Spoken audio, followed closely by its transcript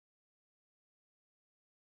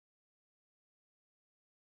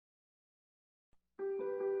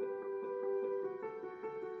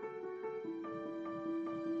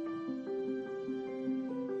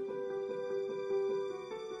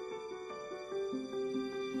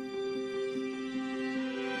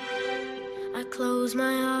close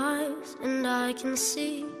my eyes and I can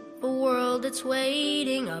see a world that's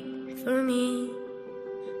waiting up for me,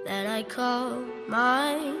 that I call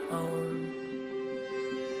my own.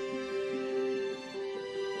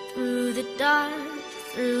 Through the dark,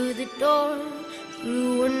 through the door,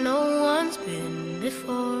 through where no one's been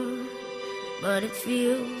before, but it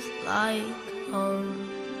feels like home.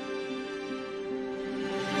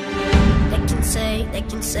 They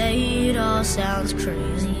can say it all sounds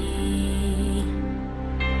crazy.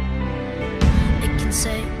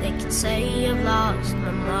 They can say I've lost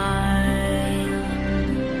my mind.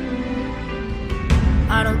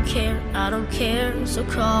 I don't care, so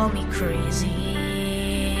call me crazy.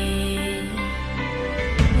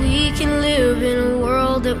 We can live in a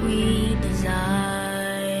world that we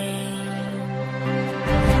design.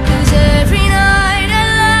 'Cause every night I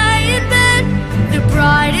lie in bed, the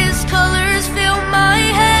brightest colors fill my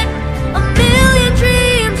head. A million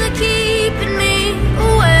dreams are keeping me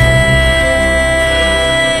awake.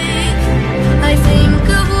 I think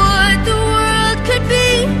of what the world could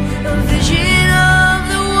be, a vision of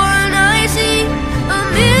the one I see. A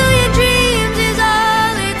million dreams is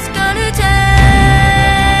all it's gonna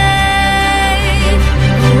take.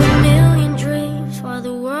 Oh, a million dreams for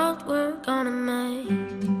the world we're gonna make.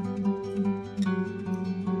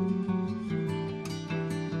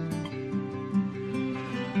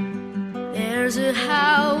 There's a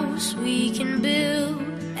house we can build.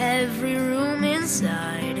 Every room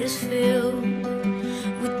inside is filled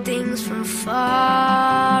with things from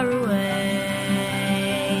far away.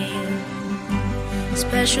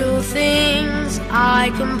 Special things I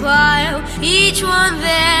compile, each one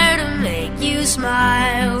there to make you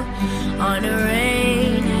smile on a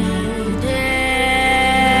rainy day.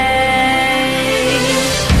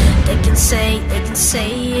 They can say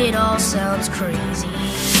it all sounds crazy.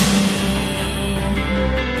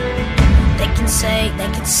 They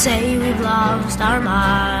can say we've lost our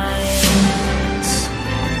minds.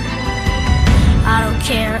 I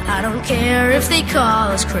don't care if they call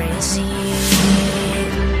us crazy.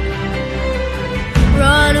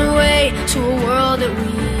 Run away to a world that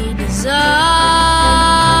we design.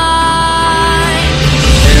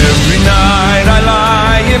 Every night I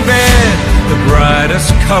lie in bed, the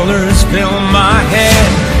brightest colors fill my head.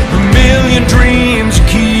 A million dreams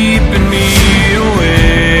keeping me awake.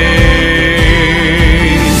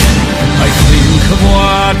 I think of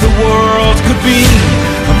what the world could be,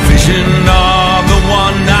 a vision of the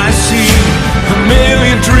one I see. A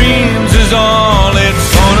million dreams is all it's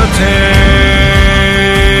gonna take.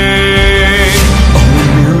 Oh, a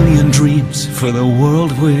million dreams for the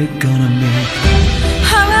world we're gonna make.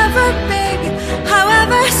 However big,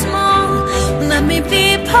 however small, let me be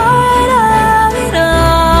part of it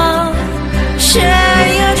all. Share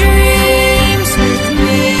your dreams with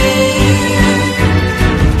me.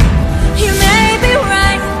 You may be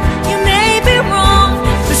right, you may be wrong,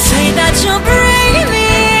 but say that you'll bring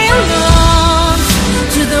me along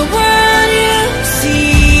to the world you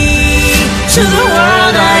see, to the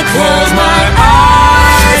world I close my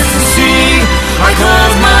eyes to see. I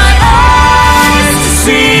close my eyes to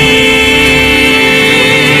see.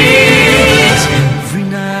 Every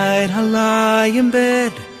night I lie in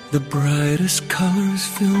bed, the brightest colors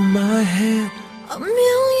fill my head. A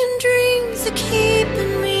million dreams are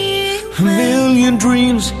keeping me A million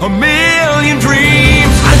dreams, a million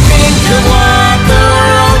dreams. I think of what the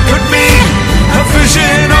world could be, a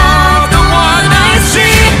vision of the one I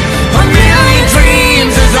see. A million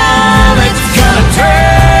dreams is all it's gonna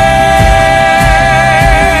take.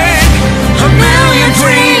 A million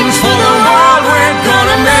dreams for the world we're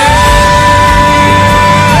gonna make.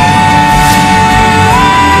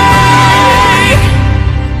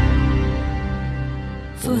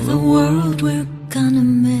 for the world we're gonna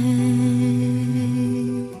make.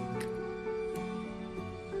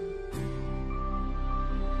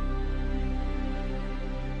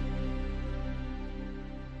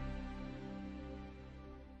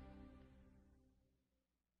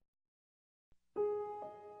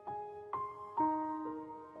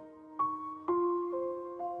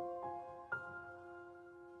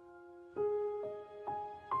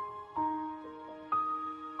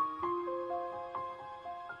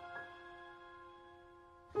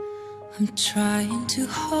 I'm trying to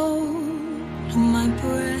hold my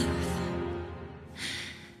breath,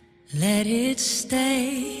 let it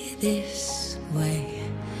stay this way.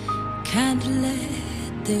 Can't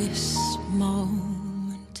let this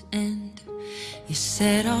moment end. You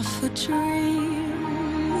set off a dream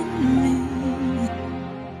in me,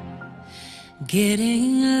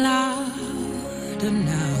 getting louder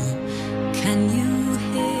now. Can you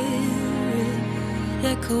hear it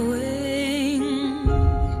echoing?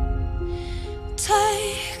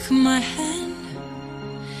 my hand.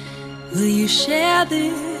 Will you share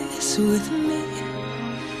this with me?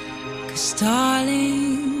 'Cause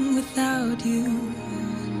darling, without you,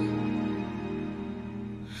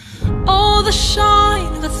 all the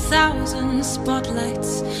shine of 1,000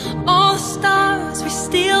 spotlights, all the stars we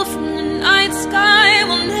steal from the night sky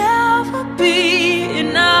will never be